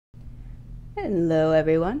Hello,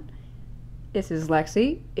 everyone. This is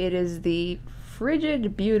Lexi. It is the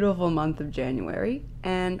frigid, beautiful month of January,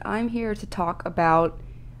 and I'm here to talk about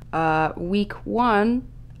week one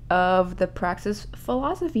of the Praxis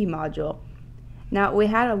philosophy module. Now, we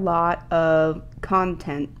had a lot of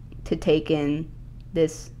content to take in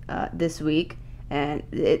this week, and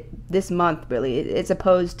this month really. It's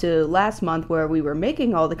opposed to last month where we were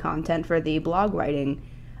making all the content for the blog writing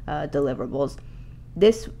deliverables.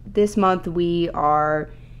 This month we are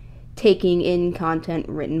taking in content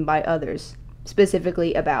written by others,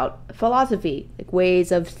 specifically about philosophy, like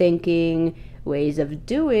ways of thinking, ways of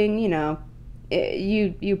doing.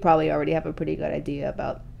 You probably already have a pretty good idea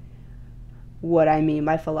about what I mean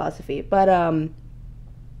by philosophy. But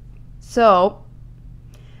so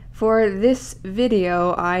for this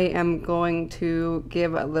video, I am going to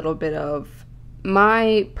give a little bit of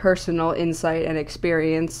my personal insight and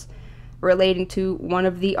experience relating to one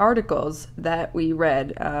of the articles that we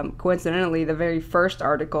read. Coincidentally, the very first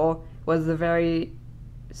article was the very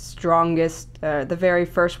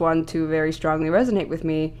first one to very strongly resonate with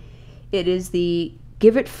me. It is the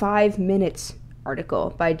Give It 5 Minutes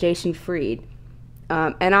article by Jason Fried.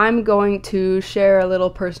 And I'm going to share a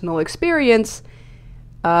little personal experience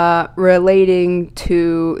relating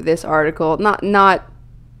to this article. Not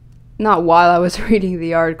while I was reading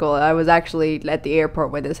the article. I was actually at the airport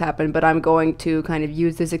when this happened, but I'm going to kind of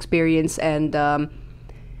use this experience and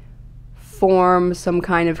form some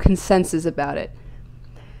kind of consensus about it.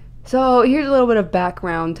 So here's a little bit of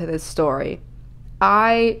background to this story.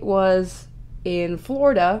 I was in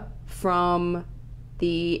Florida from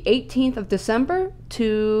the 18th of December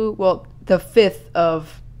to, the 5th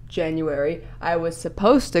of January. I was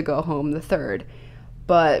supposed to go home the 3rd,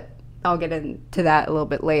 but I'll get into that a little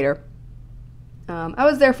bit later. I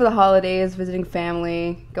was there for the holidays, visiting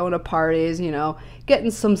family, going to parties,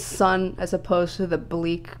 getting some sun as opposed to the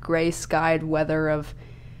bleak, gray-skied weather of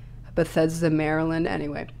Bethesda, Maryland.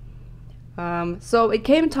 Anyway, so it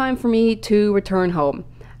came time for me to return home.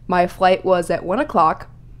 My flight was at 1 o'clock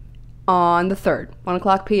on the 3rd, 1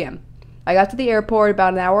 o'clock p.m. I got to the airport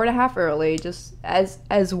about an hour and a half early, just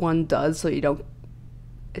as one does, so you're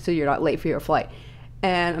not late for your flight.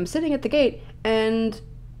 And I'm sitting at the gate, and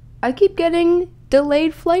I keep getting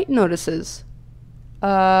delayed flight notices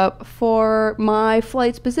for my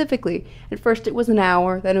flight specifically. At first it was an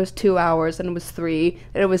hour, then it was 2 hours, then it was 3,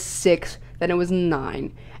 then it was 6, then it was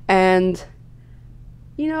 9. And,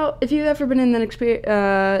 if you've ever been in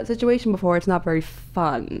that situation before, it's not very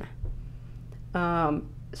fun.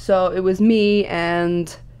 So it was me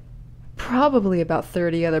and probably about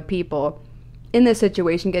 30 other people in this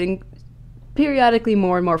situation getting periodically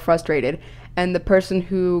more and more frustrated. And the person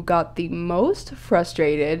who got the most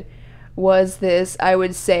frustrated was this, I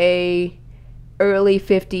would say, early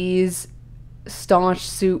 50s, staunch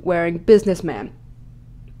suit-wearing businessman.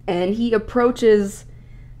 And he approaches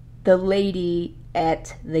the lady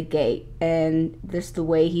at the gate, and just the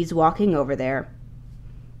way he's walking over there,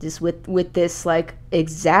 just with this,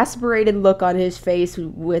 exasperated look on his face,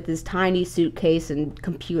 with his tiny suitcase and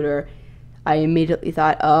computer, I immediately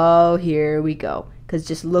thought, oh, here we go. Because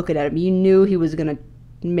just looking at him, you knew he was going to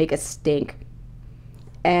make a stink.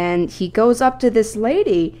 And he goes up to this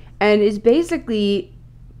lady and is basically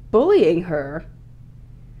bullying her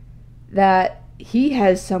that he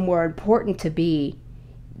has somewhere important to be.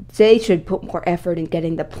 They should put more effort in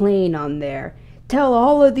getting the plane on there. Tell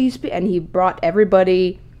all of these people. And he brought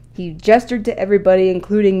everybody, he gestured to everybody,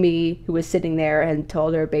 including me, who was sitting there, and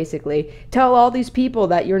told her basically, tell all these people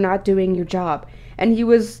that you're not doing your job. And he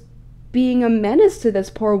was being a menace to this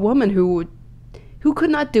poor woman who could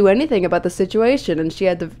not do anything about the situation, and she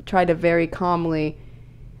had to try to very calmly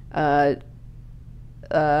make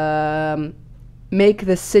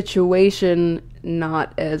the situation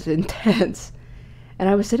not as intense. And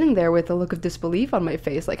I was sitting there with a look of disbelief on my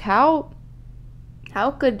face, like, how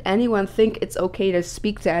could anyone think it's okay to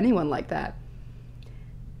speak to anyone like that?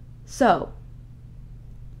 So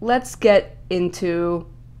let's get back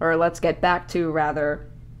to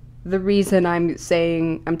the reason I'm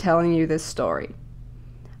telling you this story.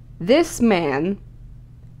 This man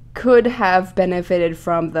could have benefited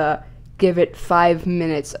from the give it 5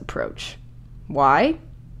 minutes approach. Why?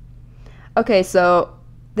 Okay, so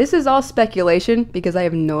this is all speculation because I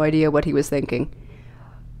have no idea what he was thinking.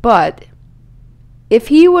 But if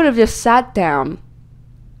he would have just sat down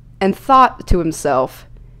and thought to himself,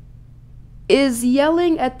 is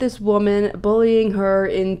yelling at this woman, bullying her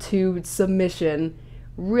into submission,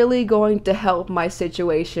 really going to help my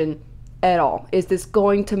situation at all? Is this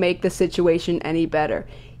going to make the situation any better?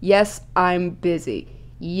 Yes, I'm busy.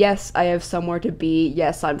 Yes, I have somewhere to be.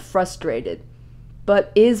 Yes, I'm frustrated.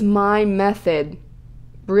 But is my method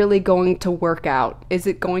really going to work out? Is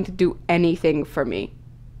it going to do anything for me?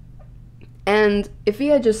 And if he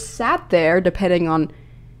had just sat there, depending on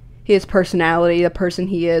his personality, the person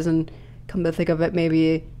he is, and come to think of it,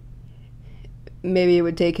 maybe it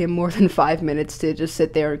would take him more than 5 minutes to just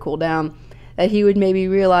sit there and cool down, that he would maybe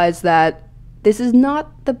realize that this is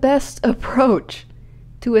not the best approach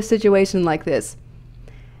to a situation like this.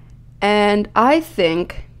 And I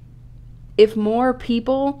think if more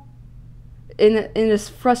people, in as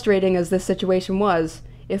frustrating as this situation was,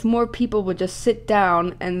 if more people would just sit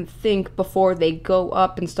down and think before they go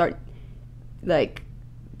up and start, like,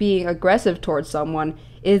 being aggressive towards someone,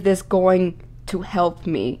 is this going to help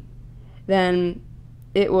me? Then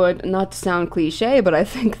it would, not to sound cliche, but I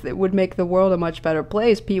think that would make the world a much better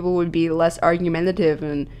place. People would be less argumentative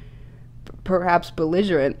and perhaps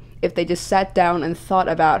belligerent if they just sat down and thought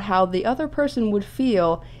about how the other person would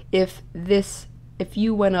feel if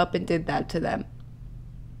you went up and did that to them.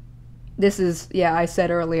 This is, yeah, I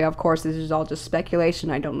said earlier, of course, this is all just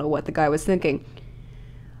speculation. I don't know what the guy was thinking.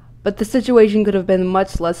 But the situation could have been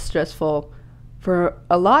much less stressful for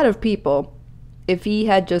a lot of people if he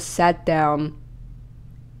had just sat down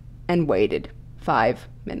and waited 5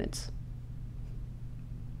 minutes.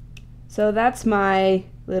 So that's my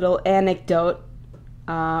little anecdote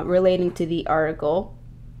relating to the article.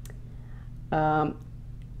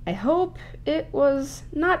 I hope it was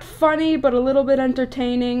not funny, but a little bit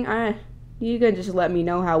entertaining. You can just let me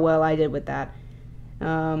know how well I did with that.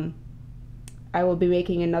 I will be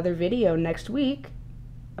making another video next week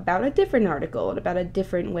about a different article and about a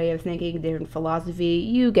different way of thinking, different philosophy.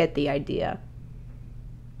 You get the idea.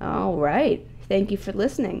 All right. Thank you for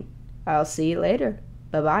listening. I'll see you later.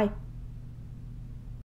 Bye-bye.